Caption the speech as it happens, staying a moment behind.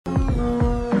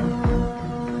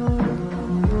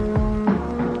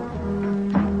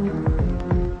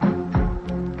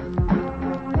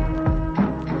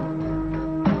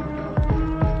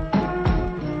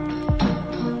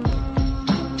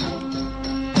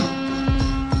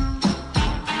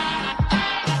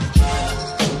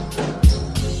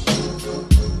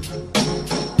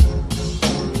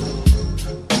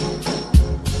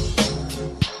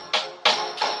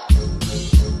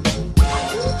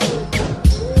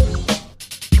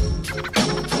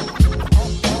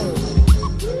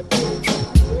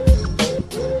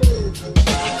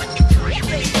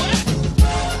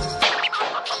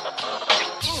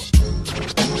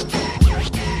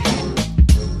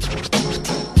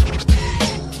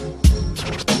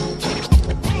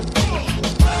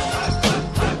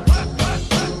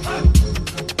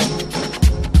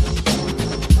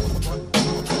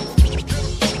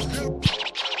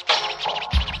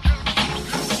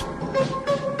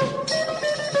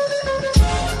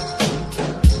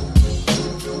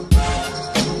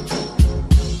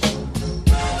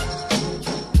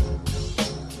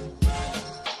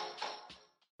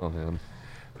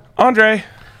Andre.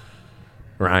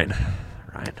 Ryan.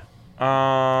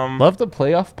 Love the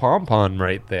playoff pom-pom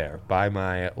right there by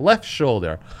my left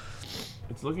shoulder.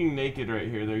 It's looking naked right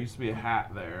here. There used to be a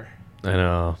hat there. I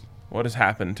know. What has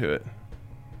happened to it?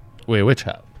 Wait, which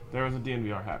hat? There was a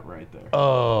DNVR hat right there.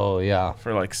 Oh, yeah.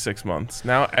 For like 6 months.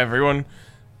 Now everyone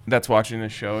that's watching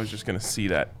this show is just going to see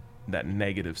that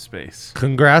negative space.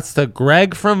 Congrats to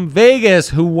Greg from Vegas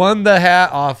who won the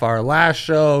hat off our last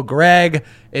show. Greg,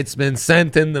 it's been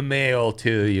sent in the mail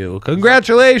to you.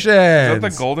 Congratulations. Is that the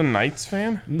Golden Knights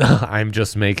fan? No, I'm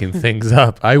just making things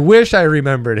up. I wish I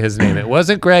remembered his name. It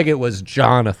wasn't Greg. It was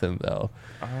Jonathan, though.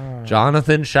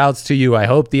 Jonathan, shouts to you. I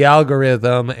hope the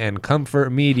algorithm and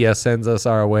Comfort Media sends us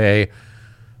our way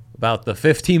about the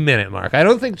 15-minute mark. I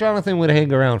don't think Jonathan would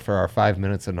hang around for our 5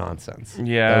 minutes of nonsense.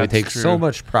 Yeah, that we take true. so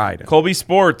much pride in. Colby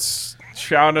Sports,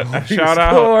 shout out!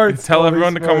 Tell Colby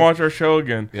everyone to come Sports. watch our show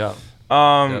again. Yeah.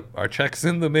 Yep. Our check's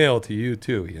in the mail to you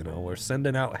too. You know, we're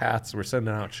sending out hats, we're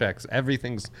sending out checks.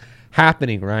 Everything's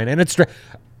happening, Ryan, and it's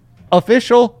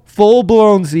official,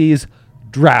 full-blown Z's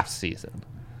draft season.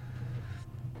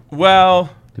 Well,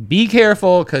 be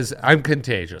careful because I'm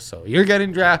contagious. So you're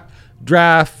getting draft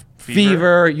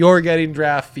fever. You're getting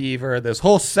draft fever. This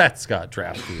whole set's got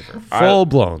draft fever.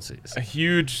 Full-blown season. A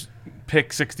huge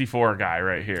pick 64 guy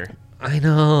right here. I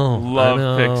know.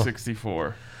 Love pick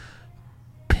 64.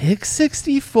 Pick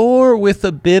 64 with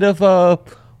a bit of a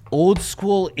old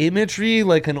school imagery,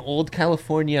 like an old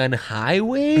Californian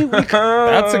highway.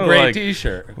 That's a great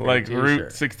t-shirt. Like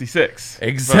Route 66.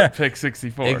 Exactly. Pick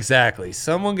 64. Exactly.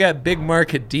 Someone got Big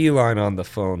Market D-Line on the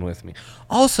phone with me.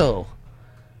 Also,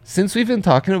 since we've been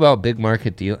talking about Big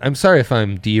Market D, I'm sorry if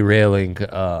I'm derailing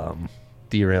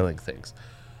things.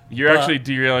 You're actually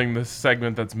derailing the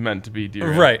segment that's meant to be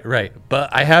derailed. Right. But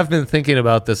I have been thinking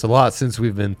about this a lot since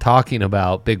we've been talking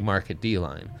about Big Market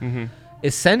D-Line. Mm-hmm.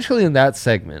 Essentially in that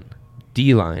segment,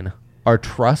 D-Line, our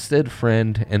trusted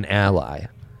friend and ally,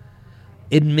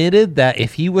 admitted that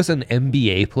if he was an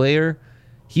NBA player,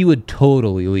 he would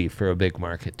totally leave for a big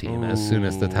market team as soon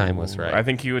as the time was right. I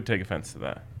think he would take offense to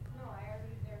that.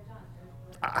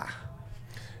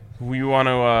 You want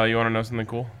to know something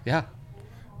cool? Yeah.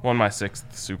 Won my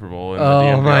 6th Super Bowl.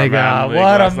 Oh my God!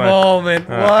 What a moment!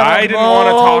 I didn't want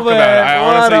to talk about it. I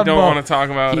honestly don't want to talk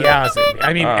about it. He hasn't.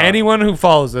 I mean, anyone who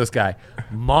follows this guy,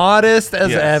 modest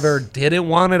as ever, didn't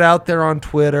want it out there on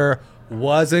Twitter.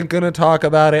 Wasn't gonna talk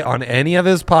about it on any of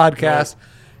his podcasts.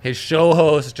 His show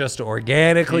hosts just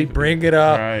organically bring it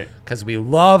up because we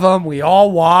love him. We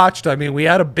all watched. I mean, we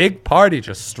had a big party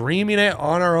just streaming it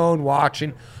on our own,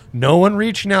 watching. No one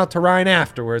reaching out to Ryan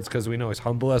afterwards because we know he's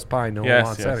humble as pie. No one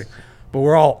wants anything. But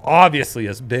we're all obviously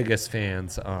his biggest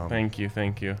fans. Thank you.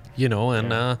 You know,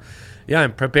 and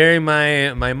I'm preparing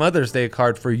my Mother's Day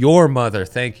card for your mother,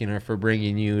 thanking her for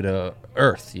bringing you to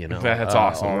Earth. You know, that's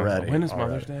awesome. Already. When is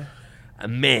Mother's Day?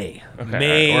 May. Okay,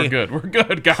 May. We're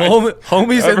good, guys.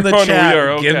 Homies in the chat.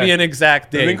 Okay. Give me an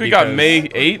exact date. I think we got May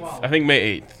 8th. I think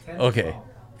May 8th. Okay.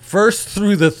 1st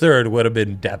through the 3rd would have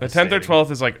been devastating. The 10th or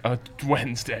 12th is like a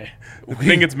Wednesday. I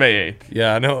think it's May 8th.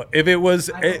 Yeah, no. If it was...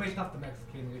 I go based off the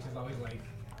Mexican, which is always like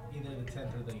either the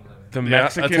 10th or the 11th. The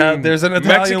Mexican... there's an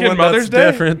Italian Mexican one Mother's that's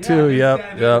Day? different too.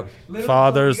 Yep.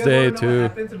 Father's Day too.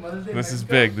 This is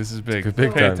big. Big Pay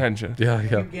time. attention. Yeah.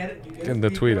 You get In the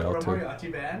tweet out too.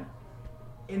 mariachi band.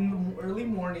 In the early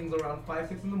mornings, around 5,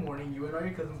 6 in the morning, you and all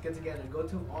your cousins get together, go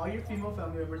to all your female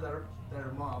family members that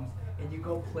are moms, and you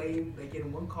go play like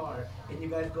in one car, and you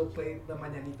guys go play the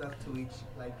mañanitas to each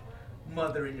like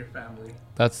mother in your family.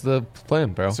 That's the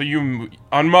plan, bro. So you,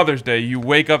 on Mother's Day, you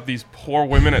wake up these poor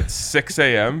women at 6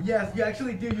 a.m.? Yes, you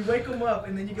actually do. You wake them up,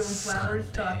 and then you give them flowers,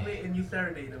 chocolate, and you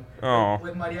serenade them. Oh.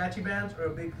 With mariachi bands or a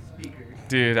big speaker.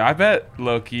 Dude, I bet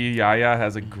low-key Yaya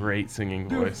has a great singing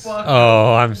voice. Fuck.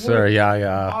 Oh, I'm sorry.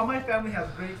 Yeah. All my family has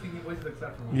great singing voices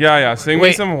except for me. Yaya, sing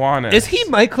me some Juanes. Is he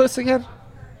Mikeless again?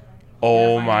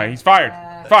 Oh my, he's fired.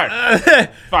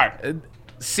 Fired.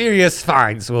 Serious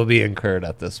fines will be incurred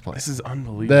at this point. This is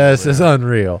unbelievable. This is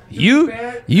unreal. You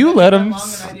let him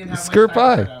skirt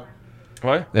by.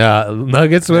 What? Yeah,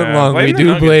 Nuggets went long. blame We the do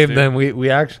Nuggets, blame dude. them. We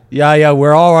actually,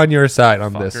 we're all on your side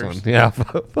on this one.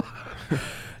 Fuckers.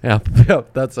 Yeah.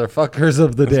 Yep, that's our fuckers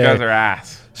of the These day. guys are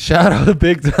ass. Shout out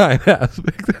big time ass.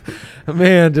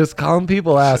 Man, just calling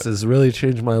people asses really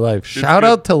changed my life. Shout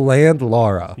out to Land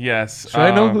Laura. Yes. Should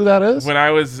I know who that is? When I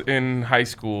was in high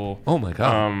school, Oh my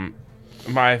god.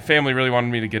 my family really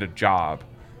wanted me to get a job.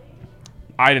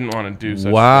 I didn't want to do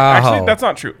such. Wow. Actually, that's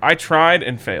not true. I tried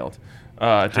and failed.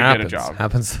 to get a job.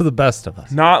 Happens to the best of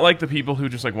us. Not like the people who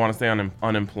just like want to stay on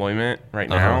unemployment right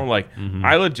now. Like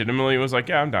I legitimately was like,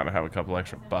 yeah, I'm down to have a couple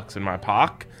extra bucks in my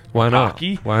pocket. Why not?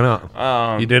 Why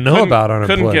not? You didn't know about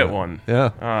unemployment. Couldn't get one.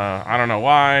 Yeah. I don't know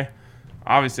why.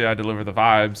 Obviously, I deliver the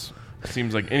vibes.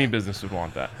 Seems like any business would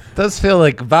want that. Does feel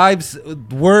like vibes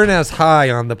weren't as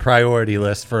high on the priority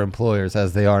list for employers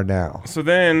as they are now. So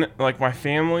then, like, my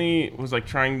family was like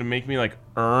trying to make me like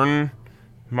earn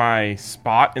my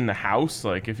spot in the house.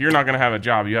 Like, if you're not gonna have a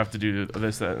job, you have to do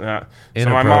this, that, and that. So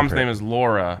my mom's name is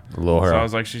Laura. So I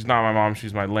was like, she's not my mom,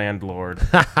 she's my landlord.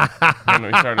 And we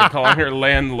started calling her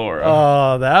Landlora.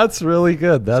 Oh, that's really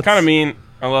good. That's kind of mean.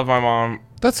 I love my mom.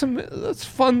 That's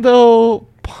fun though.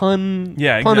 Pun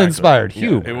inspired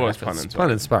humor. Yeah, it was pun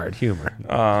inspired humor.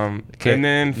 And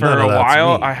then for a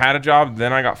while I had a job,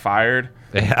 then I got fired.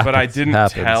 But I didn't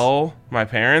tell my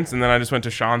parents, and then I just went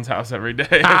to Sean's house every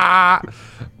day.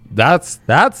 That's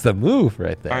the move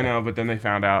right there. I know, but then they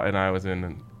found out, and I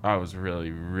was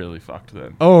really, really fucked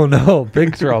then. Oh no,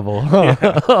 big trouble.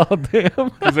 Oh damn.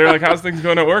 Because they're like, how's things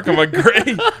going at work? I'm like,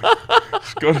 great.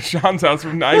 Just go to Sean's house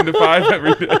from 9 to 5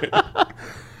 every day.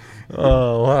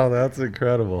 Oh wow, that's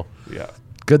incredible. Yeah.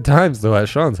 Good times though at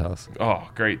Sean's house. Oh,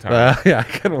 great times. Yeah, I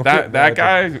can only that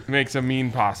guy makes a mean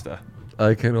pasta.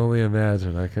 I can only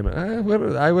imagine. I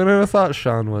wouldn't have thought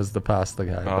Sean was the pasta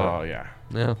guy. Oh yeah.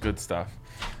 Good stuff.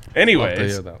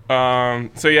 Anyways,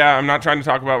 so yeah, I'm not trying to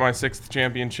talk about my 6th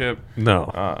championship.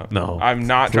 No, no. I'm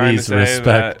not trying to say respect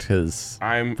that his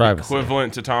I'm privacy.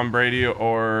 equivalent to Tom Brady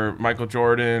or Michael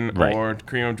Jordan or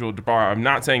Kareem Abdul-Jabbar. I'm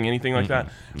not saying anything like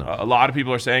that. No. A lot of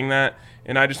people are saying that,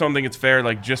 and I just don't think it's fair.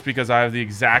 Like, just because I have the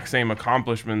exact same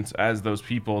accomplishments as those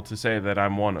people, to say that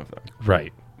I'm one of them.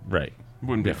 Right.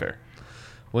 Wouldn't be fair.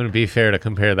 Wouldn't be fair to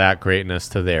compare that greatness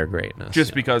to their greatness.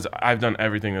 Just because I've done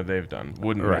everything that they've done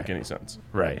wouldn't make any sense.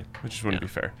 Right. It just wouldn't be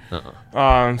fair.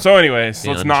 So anyways,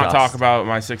 let's not talk about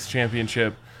my 6th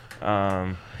championship.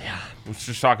 Let's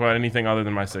just talk about anything other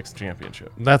than my 6th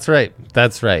championship. That's right.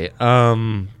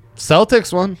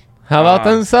 Celtics won. How about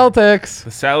them Celtics?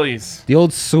 The Sellies. The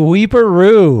old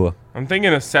sweeperoo. I'm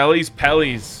thinking of Sellies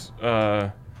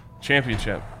Pellies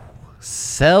championship.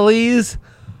 Sellies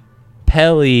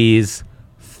Pellies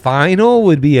final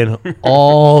would be an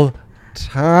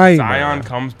all-time. Zion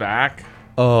comes back.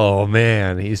 Oh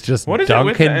man, he's just what is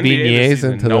dunking beignets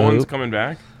into the one's hoop. Coming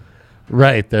back.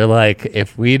 Right, they're like,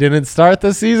 if we didn't start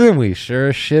the season, we sure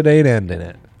as shit ain't ending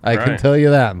it. I can tell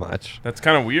you that much. That's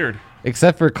kind of weird.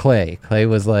 Except for Clay. Clay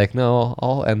was like, no,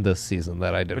 I'll end this season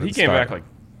that I didn't. But he came back like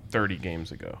 30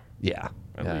 games ago. Yeah,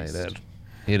 at least.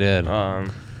 He did.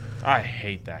 I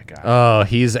hate that guy. Oh,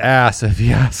 he's ass if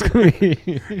you ask me.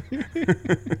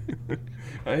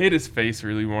 I hate his face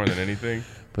really more than anything.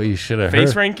 But you should have heard.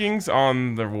 Rankings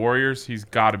on the Warriors, he's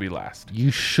got to be last.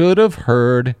 You should have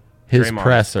heard his Draymond's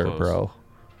presser, close. bro.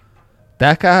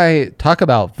 That guy, talk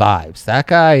about vibes. That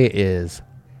guy is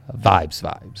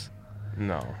vibes.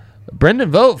 No.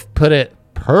 Brendan Vogt put it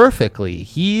perfectly.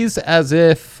 He's as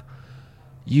if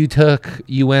you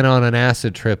went on an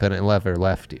acid trip and it never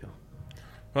left you.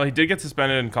 Well, he did get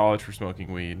suspended in college for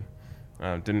smoking weed.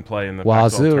 Didn't play in the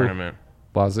Pac-12 tournament.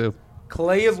 Wazoo.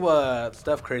 Clay is what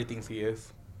Steph Curry thinks he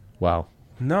is. Wow.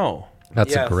 No.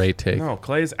 That's a great take. No,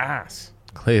 Clay's ass.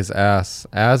 Clay's ass.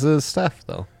 As is Steph,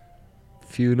 though.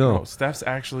 If you know. No, Steph's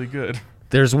actually good.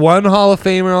 There's one Hall of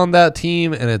Famer on that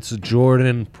team, and it's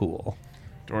Jordan Poole.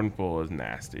 Jordan Poole is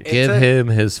nasty. Give him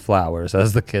his flowers,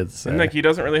 as the kids say. And like, he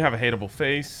doesn't really have a hateable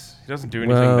face. He doesn't do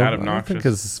anything that obnoxious. I think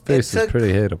his face is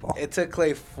pretty hateable. It took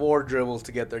Clay 4 dribbles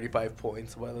to get 35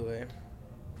 points, by the way.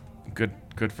 Good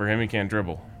for him. He can't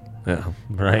dribble. Yeah,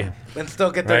 right. And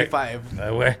still get 35.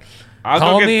 That way.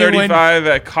 I'll go get 35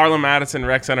 at Carla Madison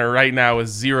Rec Center right now with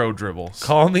 0 dribbles.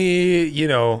 Call me,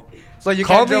 So you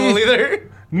can't dribble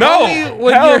either? No.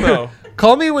 Hell no.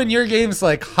 Call me when your game's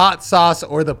like Hot Sauce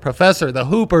or The Professor, the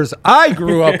Hoopers I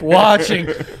grew up watching,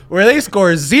 where they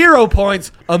score 0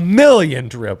 points, a million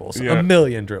dribbles. Yeah. A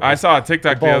million dribbles. I saw a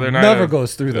TikTok the other night. Never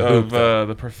goes through the hoop.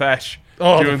 The Profesh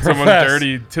doing someone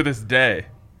dirty to this day.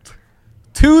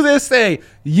 To this day,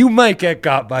 you might get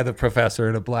got by the Professor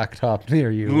in a blacktop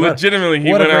near you. Legitimately,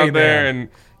 he went out there and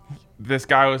this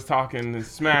guy was talking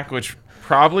this smack, which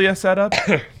probably a setup,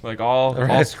 like all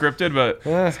scripted. But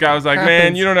this guy was like,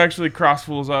 "Man, you don't actually cross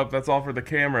fools up. That's all for the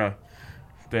camera."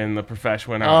 Then the Profesh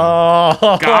went out.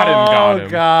 Oh,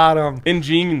 got him in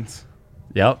jeans.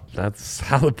 Yep, that's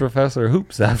how the Professor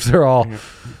hoops. After all.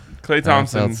 Klay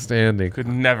Thompson outstanding. Could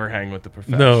never hang with the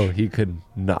Professor. No, he could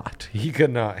not. He could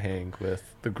not hang with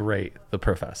the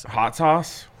Professor. Hot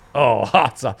Sauce? Oh,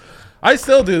 Hot Sauce. I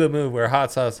still do the move where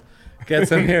Hot Sauce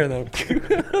gets in here.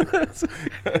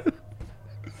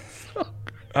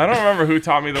 I don't remember who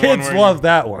taught me the Kids one. love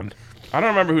that one. I don't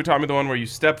remember who taught me the one where you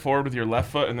step forward with your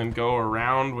left foot and then go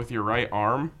around with your right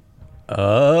arm.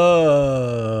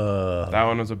 Oh. That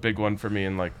one was a big one for me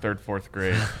in like 3rd, 4th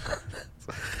grade.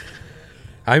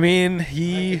 I mean,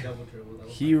 he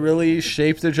really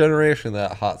shaped a generation,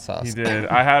 that hot sauce. He did.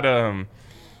 I had a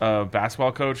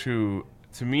basketball coach who,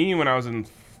 to me, when I was in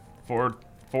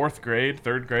 4th grade,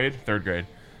 3rd grade,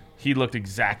 he looked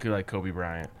exactly like Kobe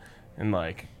Bryant. And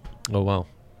like, oh, wow.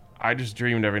 I just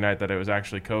dreamed every night that it was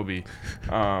actually Kobe.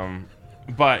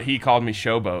 But he called me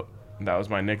Showboat. That was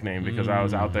my nickname because I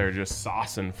was out there just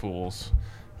saucing fools,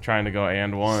 trying to go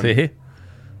and one.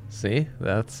 See,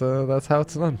 that's how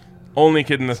it's done. Only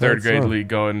kid in the 3rd grade league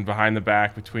going behind the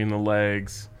back, between the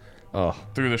legs,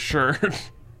 through the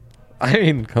shirt. I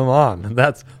mean, come on,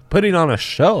 that's putting on a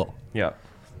show. Yeah.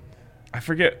 I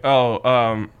forget.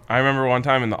 I remember one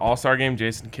time in the All-Star game,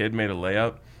 Jason Kidd made a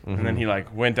layup, and then he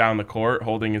like went down the court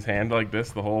holding his hand like this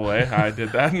the whole way. I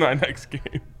did that in my next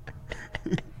game.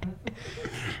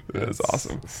 That's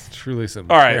awesome. It's truly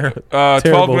some. All right,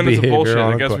 12 minutes of bullshit.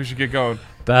 I guess we should get going.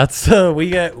 That's we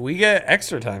get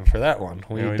extra time for that one.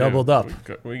 We doubled up.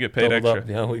 We get paid doubled extra. Up.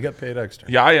 Yeah, we get paid extra.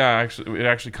 It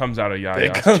actually comes out of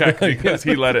Yaya's check because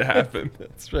he let it happen.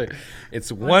 That's right.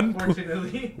 It's one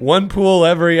pool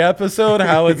every episode.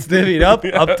 How it's divvied up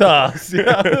to us.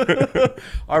 Yeah.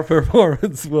 Our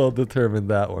performance will determine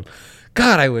that one.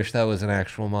 God, I wish that was an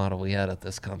actual model we had at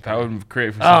this company. That would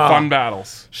create some fun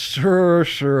battles. Sure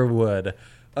would.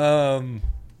 God,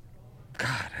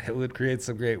 it would create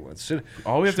some great ones.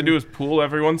 All we have to do is pool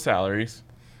everyone's salaries,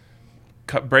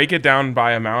 break it down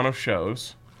by amount of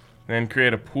shows, then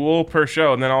create a pool per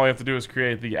show, and then all we have to do is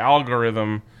create the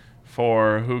algorithm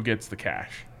for who gets the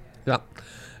cash. Yeah.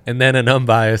 And then an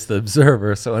unbiased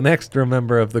observer, so an extra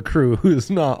member of the crew who's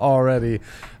not already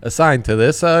assigned to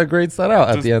this, grades that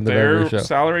out at the end of every show. Their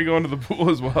salary go into the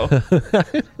pool as well.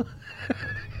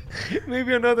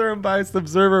 Maybe another unbiased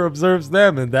observer observes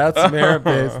them, and that's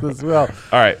merit-based as well.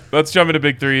 All right, let's jump into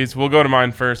big threes. We'll go to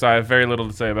mine first. I have very little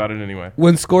to say about it anyway.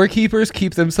 When scorekeepers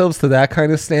keep themselves to that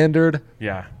kind of standard,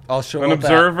 yeah, I'll show an up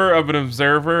observer of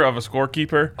a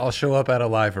scorekeeper. I'll show up at a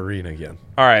live arena again.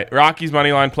 All right, Rockies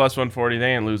money line plus 140.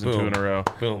 They ain't losing 2 in a row.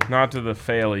 Boom. Not to the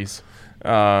Phillies.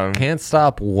 Can't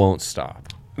stop, won't stop.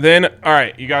 Then, all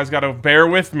right, you guys got to bear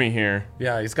with me here.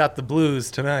 Yeah, he's got the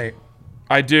Blues tonight.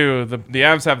 I do. The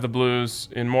Avs have the Blues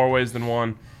in more ways than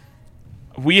one.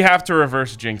 We have to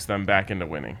reverse jinx them back into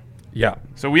winning. Yeah.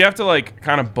 So we have to like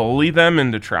kind of bully them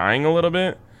into trying a little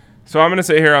bit. So I'm going to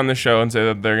sit here on this show and say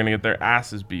that they're going to get their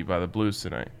asses beat by the Blues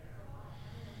tonight.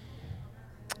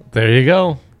 There you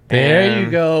go. There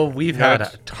you go. We've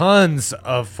had tons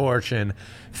of fortune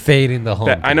fading the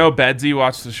home. I know Bedsy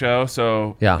watched the show,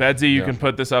 so yeah. Bedsy, you can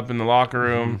put this up in the locker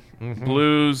room. Mm-hmm.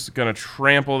 Blues going to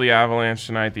trample the Avalanche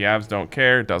tonight. The Avs don't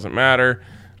care. It doesn't matter.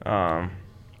 I'm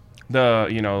not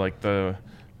even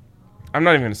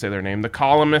going to say their name. The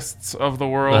columnists of the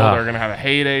world are going to have a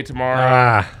heyday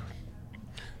tomorrow.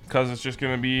 Because it's just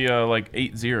going to be like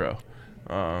 8-0.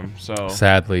 So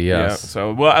sadly, yes. Yeah,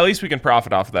 so well, at least we can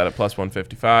profit off of that at plus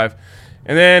 155.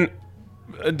 And then,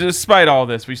 despite all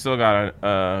this, we still got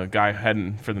a guy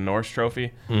heading for the Norris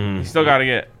Trophy. We still got to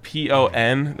get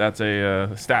PON. That's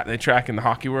a stat they track in the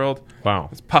hockey world. Wow,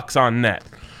 it's pucks on net.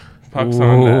 Pucks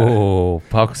on net.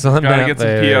 Pucks on net. Got to get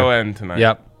some PON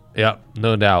tonight. Yep,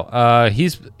 no doubt.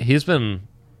 He's been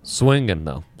swinging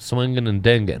and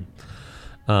dinging.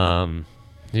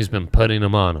 He's been putting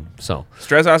them on him. So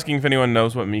Stress asking if anyone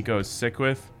knows what Mikko is sick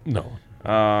with. No.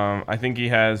 I think he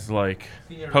has like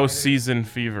postseason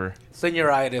fever.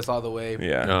 Senioritis all the way.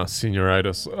 Yeah.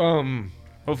 Senioritis.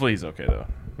 Hopefully he's okay though.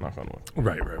 Knock on wood.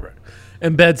 Right.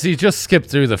 And Betsy just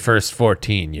skipped through the first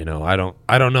 14. I don't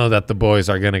know that the boys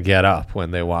are gonna get up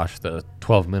when they watch the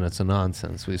 12 minutes of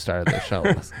nonsense we started the show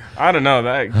with. I don't know.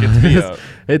 That gets me up.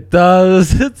 It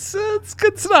does. It's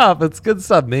good stuff. It's good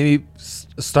stuff. Maybe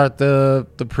start the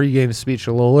pregame speech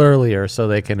a little earlier so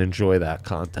they can enjoy that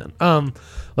content.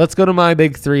 Let's go to my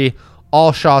big three.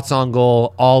 All shots on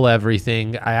goal. All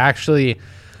everything. Let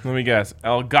me guess.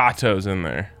 El Gato's in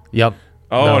there. Yep.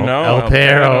 Oh no. El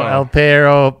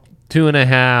Perro.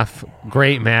 2.5.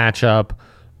 Great matchup.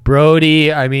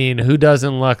 Brody, I mean, who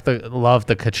doesn't love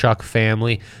the Tkachuk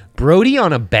family? Brody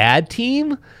on a bad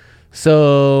team?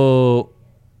 So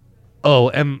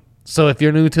if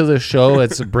you're new to the show,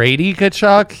 it's Brady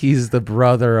Tkachuk. He's the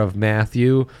brother of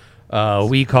Matthew.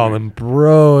 We call him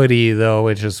Brody, though,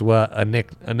 which is a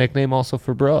nickname also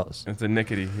for bros. It's a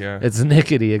Nickety, yeah. It's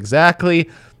Nickety, exactly.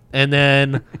 And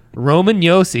then Roman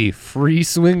Josi, free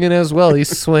swinging as well.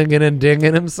 He's swinging and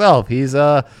dinging himself. He's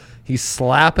He's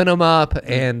slapping him up,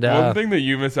 and one thing that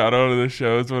you miss out on in the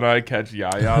show is when I catch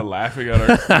Yaya laughing at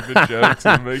our stupid jokes.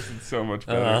 It makes it so much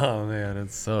better. Oh man,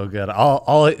 it's so good.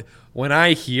 When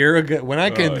I hear I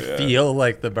can feel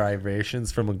like the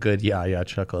vibrations from a good Yaya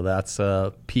chuckle, that's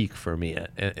a peak for me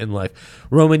in life.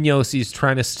 Roman Yossi's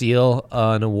trying to steal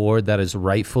an award that is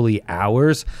rightfully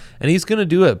ours, and he's going to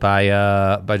do it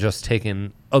by just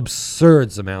taking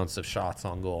absurd amounts of shots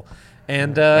on goal,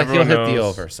 and he'll hit the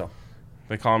over. So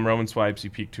they call him Roman Swipes. He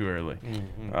peaked too early.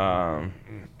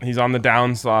 He's on the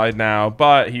downslide now,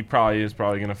 but he probably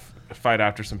going to fight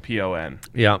after some PON.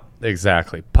 Yeah,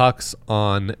 exactly. Pucks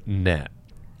on net.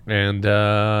 And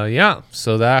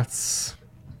so that's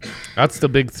the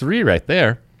big three right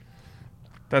there.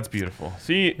 That's beautiful.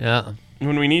 See,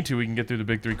 when we need to, we can get through the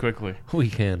big three quickly. We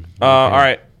can. All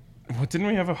right. What, didn't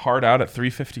we have a hard out at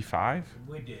 3:55?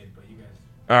 We did, but you guys.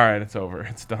 All right, it's over.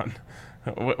 It's done.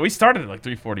 We started at like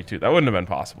 3:42. That wouldn't have been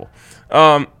possible.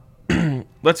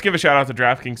 Let's give a shout out to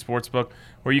DraftKings Sportsbook,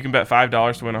 where you can bet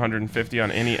 $5 to win $150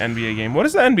 on any NBA game. What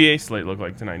does the NBA slate look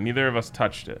like tonight? Neither of us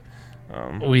touched it.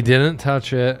 We didn't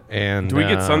touch it. And do we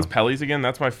get Suns Pellies again?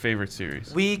 That's my favorite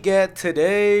series. We get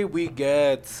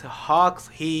Hawks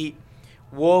Heat,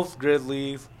 Wolves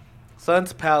Grizzlies,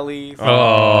 Suns Pellies.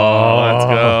 Oh, let's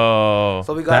go.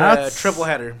 So we got a triple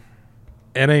header.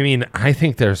 And I mean, I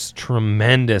think there's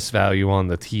tremendous value on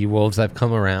the T-Wolves. I've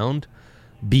come around.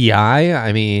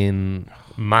 I mean,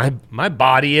 my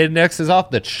body index is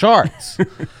off the charts.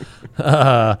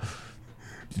 Man.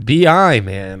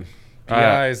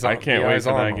 I can't wait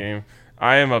for that game.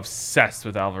 I am obsessed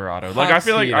with Alvarado. Like, I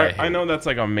feel like I know that's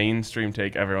like a mainstream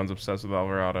take. Everyone's obsessed with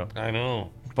Alvarado. I know.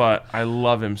 But I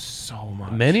love him so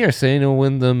much. Many are saying he'll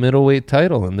win the middleweight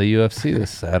title in the UFC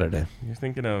this Saturday. You're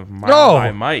thinking of Mike.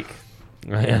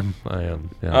 I am.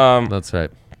 Yeah, that's right.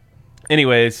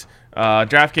 Anyways,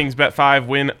 DraftKings bet 5,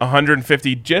 win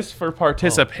 $150 just for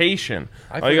participation.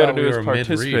 All you got to do is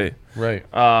participate. Right.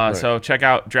 So check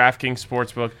out DraftKings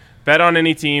Sportsbook. Bet on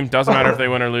any team. Doesn't matter if they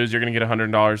win or lose. You're going to get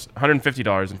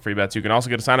 $150 in free bets. You can also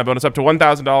get a sign-up bonus up to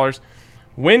 $1,000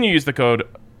 when you use the code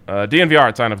DNVR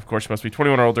at sign-up. Of course, you must be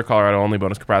 21 or older. Colorado only.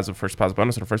 Bonus comprised of first deposit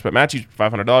bonus and a first bet match. Each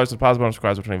 $500. The deposit bonus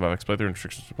requires a 25x playthrough and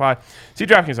restrictions apply. See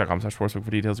DraftKings.com/sportsbook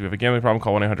for details. If you have a gambling problem,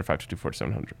 call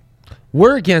 1-800-522-4700.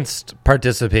 We're against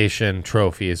participation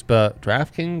trophies, but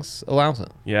DraftKings allows it.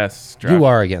 Yes. You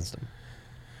are against them.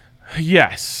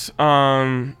 Yes.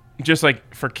 Just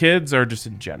like for kids or just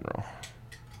in general?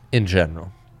 In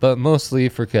general. But mostly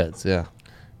for kids, yeah.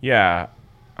 Yeah.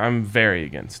 I'm very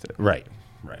against it. Right.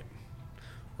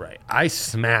 I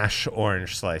smash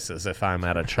orange slices if I'm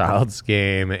at a child's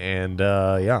game, and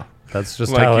that's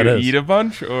just like how it is. Like you eat a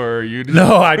bunch, or you just...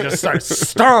 No, I just start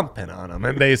stomping on them,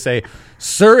 and they say,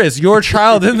 "Sir, is your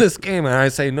child in this game?" And I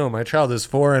say, "No, my child is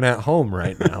 4 and at home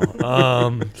right now."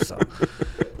 So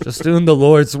just doing the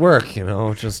Lord's work,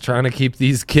 just trying to keep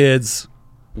these kids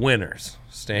winners,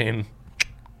 staying.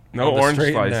 No orange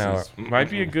slices. Might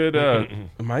be a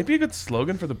good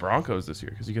slogan for the Broncos this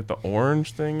year, because you get the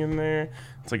orange thing in there.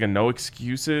 It's like a no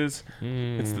excuses.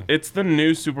 It's the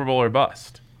new Super Bowl or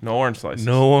bust. No orange slices.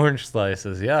 No orange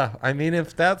slices. Yeah. I mean,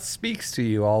 if that speaks to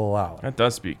you, I'll allow it. That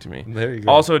does speak to me. There you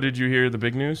go. Also, did you hear the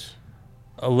big news?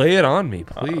 Lay it on me,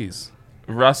 please.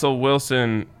 Russell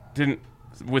Wilson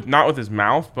not with his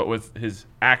mouth, but with his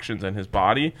actions and his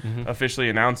body, officially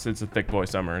announced it's a thick boy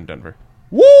summer in Denver.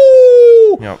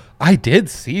 Woo! Yep. I did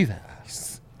see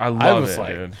that. I love it,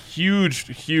 dude.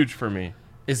 Huge for me.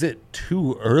 Is it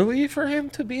too early for him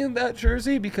to be in that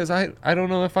jersey? Because I don't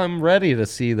know if I'm ready to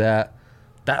see that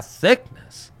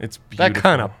thickness. It's beautiful. That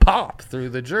kind of pop through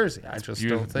the jersey. I just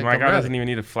don't think my I'm guy ready. Doesn't even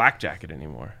need a flak jacket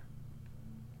anymore.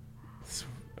 It's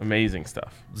amazing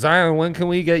stuff. Zion, when can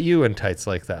we get you in tights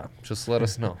like that? Just let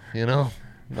us know,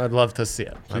 I'd love to see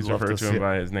it. Please refer to him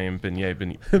by his name, Beignet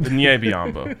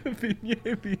Biombo.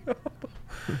 Beignet Biombo.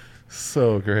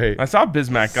 So great. I saw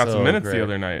Bismack got some minutes the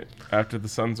other night after the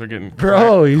Suns were getting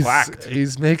clacked.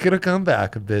 He's making a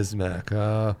comeback,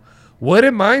 Bismack.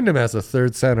 Wouldn't mind him as a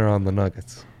third center on the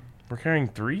Nuggets. We're carrying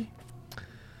 3?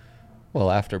 Well,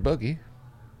 after Boogie.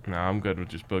 No, I'm good with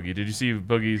just Boogie. Did you see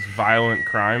Boogie's violent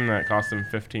crime that cost him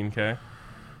 $15K?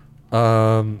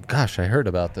 Gosh, I heard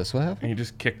about this. What happened? He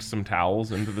just kicked some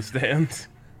towels into the stands.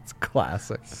 It's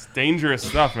classic. It's dangerous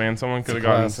stuff, man. Someone could have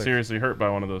gotten seriously hurt by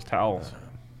one of those towels.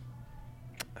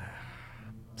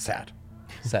 Sad,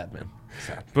 man.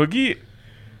 Sad. Boogie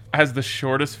has the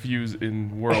shortest fuse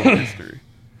in world history.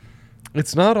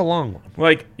 It's not a long one.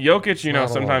 Like Jokic,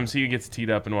 sometimes he gets teed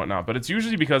up and whatnot, but it's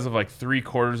usually because of like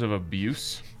 3/4 of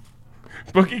abuse.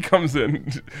 Boogie comes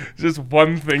in, just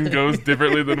one thing goes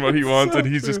differently than what he wants, and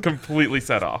he's just completely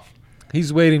set off.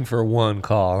 He's waiting for one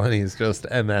call, and he's just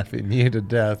MFing you to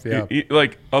death. Yeah.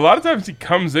 Like, a lot of times he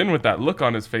comes in with that look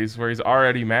on his face where he's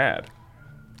already mad.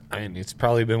 And he's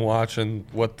probably been watching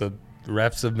what the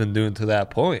refs have been doing to that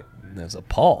point. And is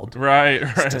appalled. Right.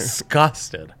 He's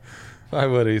disgusted by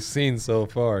what he's seen so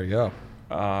far. Yeah.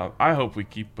 I hope we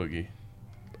keep Boogie.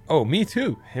 Oh, me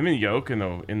too. Him and Yoke in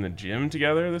the gym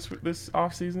together this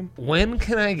offseason. When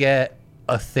can I get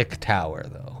a thick tower,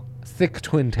 though? Thick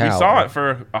twin tower. We saw it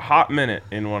for a hot minute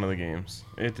in one of the games.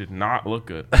 It did not look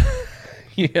good.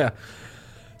 Yeah.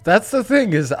 That's the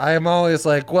thing is I'm always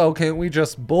like, well, can't we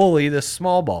just bully this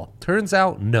small ball? Turns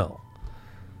out, no.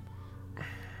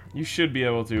 You should be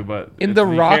able to, but you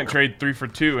can't trade 3 for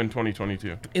 2 in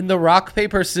 2022. In the rock,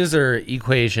 paper, scissor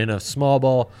equation of small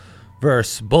ball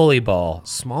versus bully ball,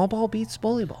 small ball beats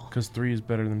bully ball. Because 3 is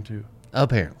better than 2.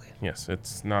 Apparently. Yes,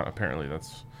 it's not apparently.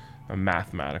 That's a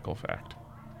mathematical fact.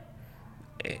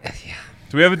 Yeah.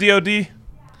 Do we have a DOD?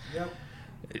 Yep.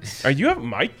 Are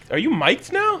you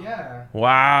mic'd now? Yeah.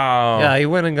 Wow. Yeah, he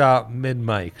went and got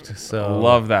mid-mic'd. So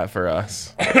Love that for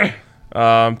us.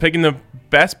 Picking the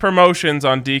best promotions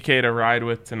on DK to ride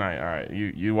with tonight. All right,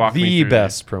 you walk me through the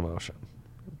best promotion.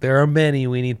 There are many.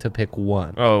 We need to pick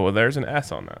one. Oh, well, there's an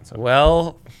S on that. So.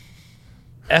 Well,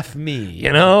 F me,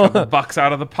 you know? Bucks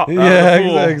out of the pool.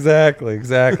 Yeah, exactly.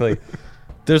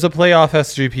 There's a playoff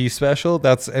SGP special.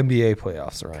 That's NBA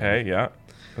playoffs, right? Okay, yeah.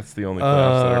 That's the only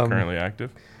playoffs that are currently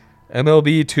active.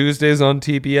 MLB Tuesdays on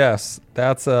TBS.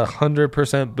 That's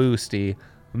 100% boosty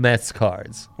Mets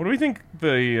cards. What do we think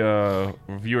the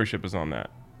viewership is on that?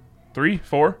 3,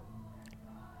 4?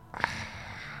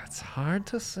 It's hard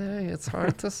to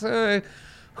say.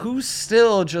 Who's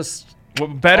still just...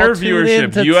 What better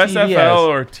viewership, USFL TBS.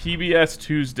 or TBS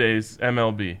Tuesdays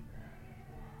MLB?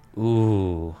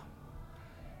 Ooh.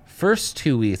 First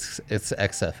 2 weeks, it's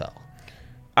XFL.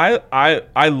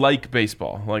 I like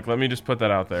baseball. Like, let me just put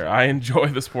that out there. I enjoy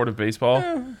the sport of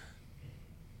baseball.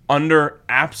 Under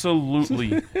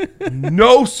absolutely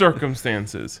no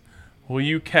circumstances will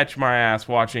you catch my ass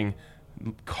watching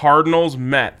Cardinals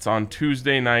Mets on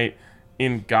Tuesday night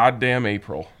in goddamn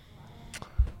April.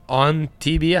 On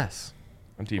TBS.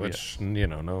 On TBS. Which,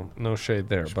 no shade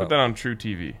there. But put that on True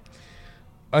TV.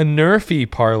 A Nerfy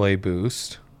parlay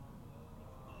boost.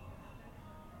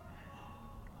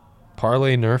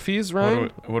 Parlay Nerfies,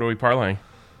 right? What are we parlaying?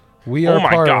 We are. Oh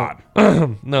my god!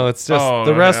 No, it's just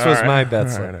the rest was my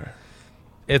bet slip. Right.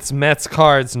 It's Mets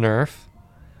Cards Nerf,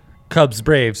 Cubs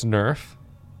Braves Nerf,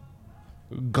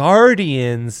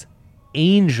 Guardians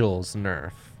Angels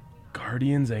Nerf.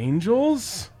 Guardians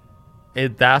Angels?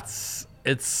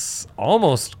 It's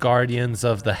almost Guardians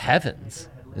of the Heavens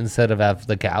instead of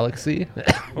the Galaxy.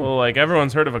 Well, like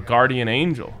everyone's heard of a Guardian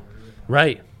Angel.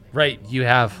 Right. You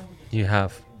have.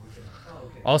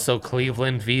 Also,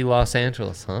 Cleveland v. Los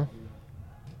Angeles, huh?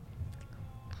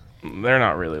 They're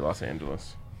not really Los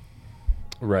Angeles.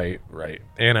 Right.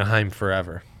 Anaheim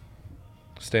forever.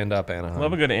 Stand up, Anaheim.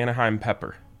 Love a good Anaheim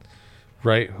pepper.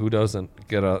 Right? Who doesn't?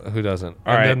 Who doesn't?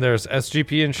 All right. Then there's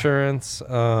SGP Insurance.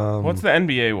 What's the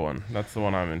NBA one? That's the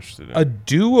one I'm interested in. A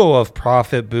duo of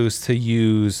profit boosts to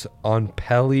use on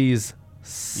Pelly's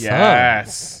Suns.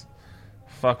 Yes.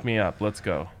 Fuck me up. Let's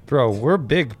go. Bro, we're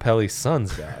big Pelly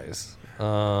Suns guys.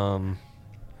 All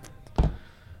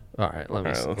right,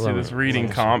 let's see this reading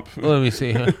comp. Let me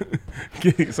see.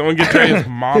 Someone get Trey's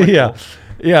monocle.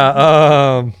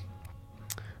 Yeah.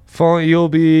 You'll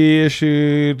be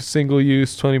issued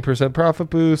single-use 20% profit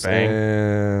boost. Bang.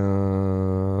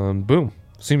 And boom.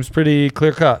 Seems pretty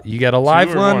clear-cut. You get a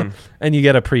live one, and you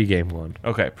get a pregame one.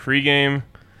 Okay, pregame.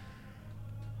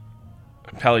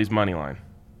 Pelly's money line.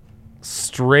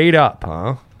 Straight up,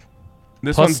 huh?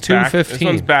 This Plus one's 215. This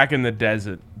one's back in the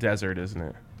desert, isn't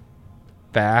it?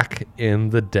 Back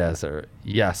in the desert.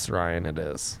 Yes, Ryan, it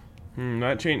is.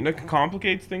 That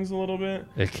complicates things a little bit.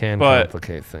 It can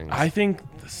complicate things. I think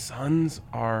the Suns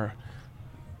are,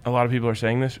 a lot of people are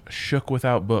saying this, shook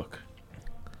without Book.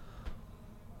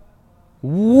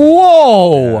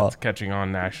 Whoa! Yeah, it's catching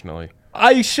on nationally.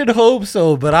 I should hope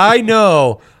so, but I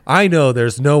know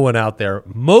there's no one out there,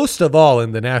 most of all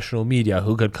in the national media,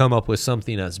 who could come up with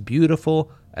something as beautiful,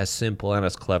 as simple, and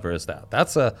as clever as that.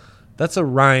 That's a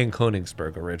Ryan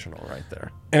Koenigsberg original right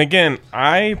there. And again,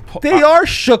 they are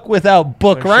shook without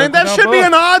Book, Ryan. That should be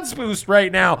an odds boost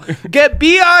right now. Get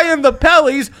BI and the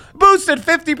Pellies boosted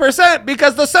 50%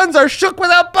 because the Suns are shook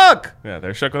without Book. Yeah,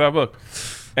 they're shook without Book.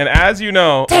 And as you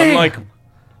know, unlike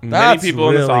many people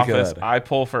in this office, I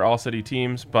pull for all city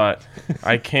teams, but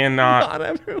I cannot. Not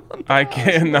everyone. I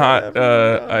cannot.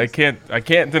 I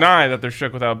can't deny that they're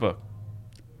shook without Book.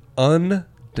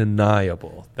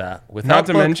 undeniable that without Not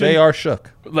to Book, mention, they are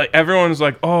shook. Like everyone's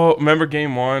like, oh, remember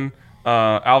game 1?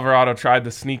 Alvarado tried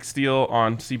the sneak steal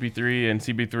on CP3 and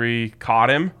CP3 caught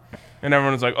him. And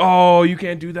everyone was like, oh, you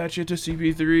can't do that shit to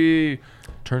CP3.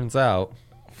 Turns out,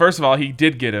 first of all, he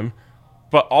did get him,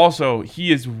 but also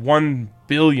he is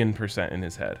 1,000,000,000% in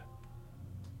his head.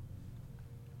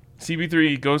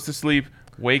 CP3 goes to sleep,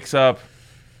 wakes up,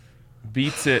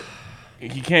 beats it.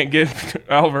 He can't get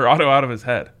Alvarado out of his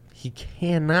head. he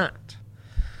cannot.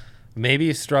 Maybe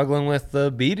he's struggling with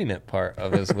the beating it part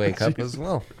of his wake up as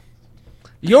well.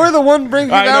 You're the one bringing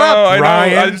that up,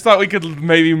 Ryan. I just thought we could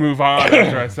maybe move on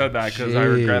after I said that because I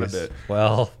regretted it.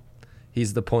 Well,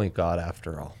 he's the point god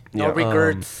after all. No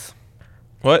regrets.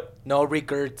 What? No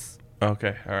regrets.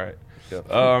 Okay, all right.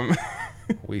 Yep.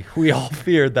 We all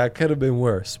feared that could have been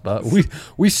worse, but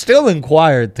we still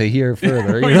inquired to hear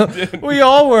further. We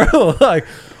all were like,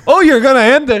 "Oh, you're gonna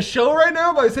end the show right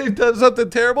now by saying something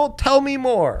terrible? Tell me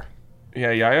more."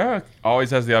 Yeah,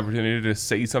 always has the opportunity to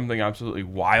say something absolutely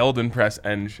wild and press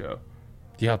end show.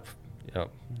 Yep.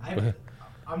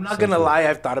 I'm not gonna lie,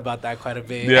 I've thought about that quite a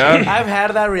bit. Yeah, I've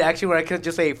had that reaction where I could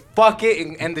just say "fuck it"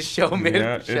 and end the show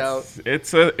mid-show.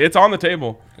 It's on the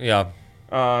table. Yeah.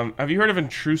 Have you heard of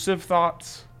intrusive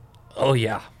thoughts? Oh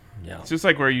yeah. It's just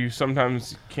like where you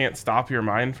sometimes can't stop your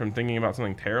mind from thinking about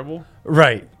something terrible.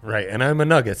 Right. And I'm a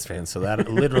Nuggets fan, so that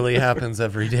literally happens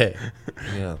every day.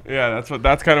 Yeah. Yeah,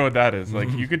 that's kind of what that is.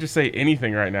 Like you could just say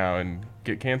anything right now and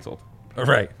get canceled.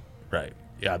 Right.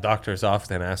 Yeah, doctors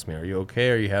often ask me, "Are you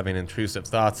okay? Are you having intrusive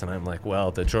thoughts?" And I'm like,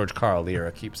 "Well, the George Karl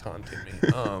era keeps haunting me."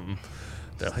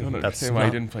 That's why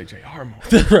you didn't play JR more.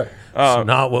 Right. That's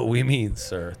not what we mean,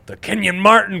 sir. The Kenyon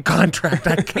Martin contract,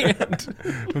 I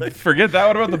can't. Forget that.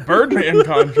 What about the Birdman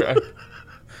contract?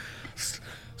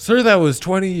 Sir, that was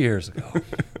 20 years ago.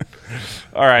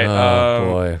 All right. Oh,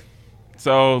 boy.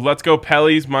 So let's go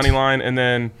Pelly's money line and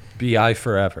then BI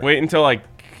forever. Wait until like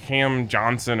Cam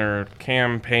Johnson or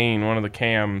Cam Payne, one of the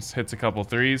Cams, hits a couple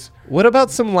threes. What about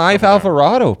some live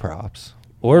Alvarado props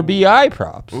or BI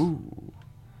props? Ooh.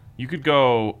 You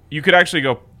could actually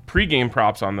go pregame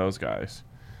props on those guys.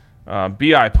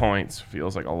 BI points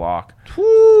feels like a lock.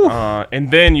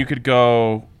 And then you could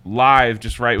go live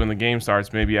just right when the game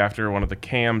starts, maybe after one of the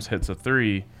Cams hits a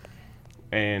three.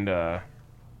 And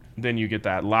then you get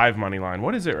that live money line.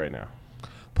 What is it right now?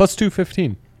 Plus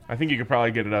 215. I think you could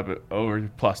probably get it up at over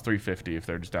plus 350 if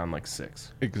they're just down like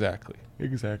 6. Exactly.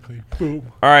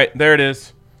 Boom. All right, there it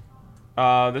is.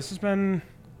 This has been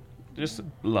just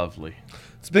lovely.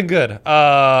 It's been good.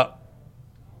 Not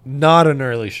an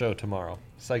early show tomorrow.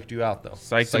 Psyched you out, though.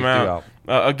 Psyched him out.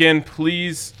 Again,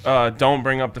 please don't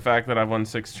bring up the fact that I've won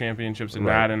 6 championships in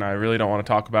Madden. I really don't want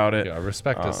to talk about it. Yeah,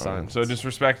 respect his silence. So just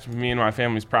respect me and my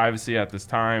family's privacy at this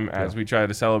time as we try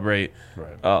to celebrate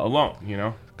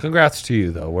alone, Congrats to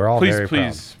you, though. We're all very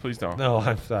proud. Please don't. No,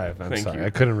 I'm sorry. Thank you.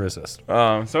 I couldn't resist.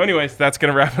 So anyways, that's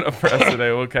going to wrap it up for us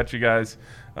today. We'll catch you guys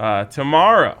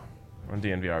tomorrow on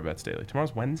DNVR Bets Daily.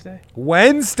 Tomorrow's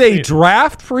Wednesday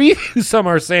draft preview. Some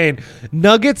are saying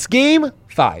Nuggets game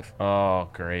 5. Oh,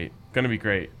 great. Going to be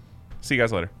great. See you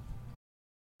guys later.